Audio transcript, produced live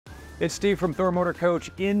It's Steve from Thor Motor Coach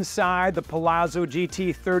inside the Palazzo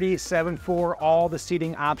GT 37.4. All the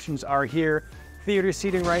seating options are here. Theater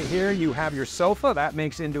seating right here. You have your sofa, that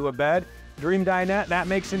makes into a bed. Dream dinette, that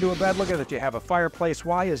makes into a bed. Look at that, you have a fireplace.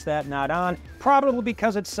 Why is that not on? Probably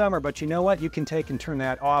because it's summer, but you know what? You can take and turn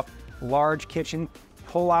that off. Large kitchen,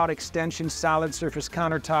 pull-out extension, solid surface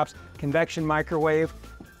countertops, convection microwave,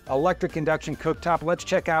 electric induction cooktop. Let's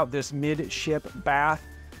check out this midship bath.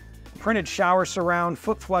 Printed shower surround,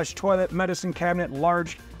 foot flush toilet, medicine cabinet,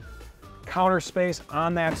 large counter space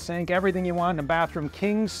on that sink. Everything you want in a bathroom.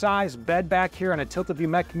 King size bed back here on a tilt-a-view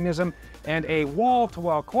mechanism, and a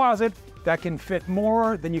wall-to-wall closet that can fit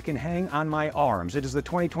more than you can hang on my arms. It is the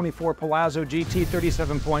 2024 Palazzo GT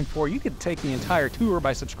 37.4. You can take the entire tour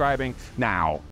by subscribing now.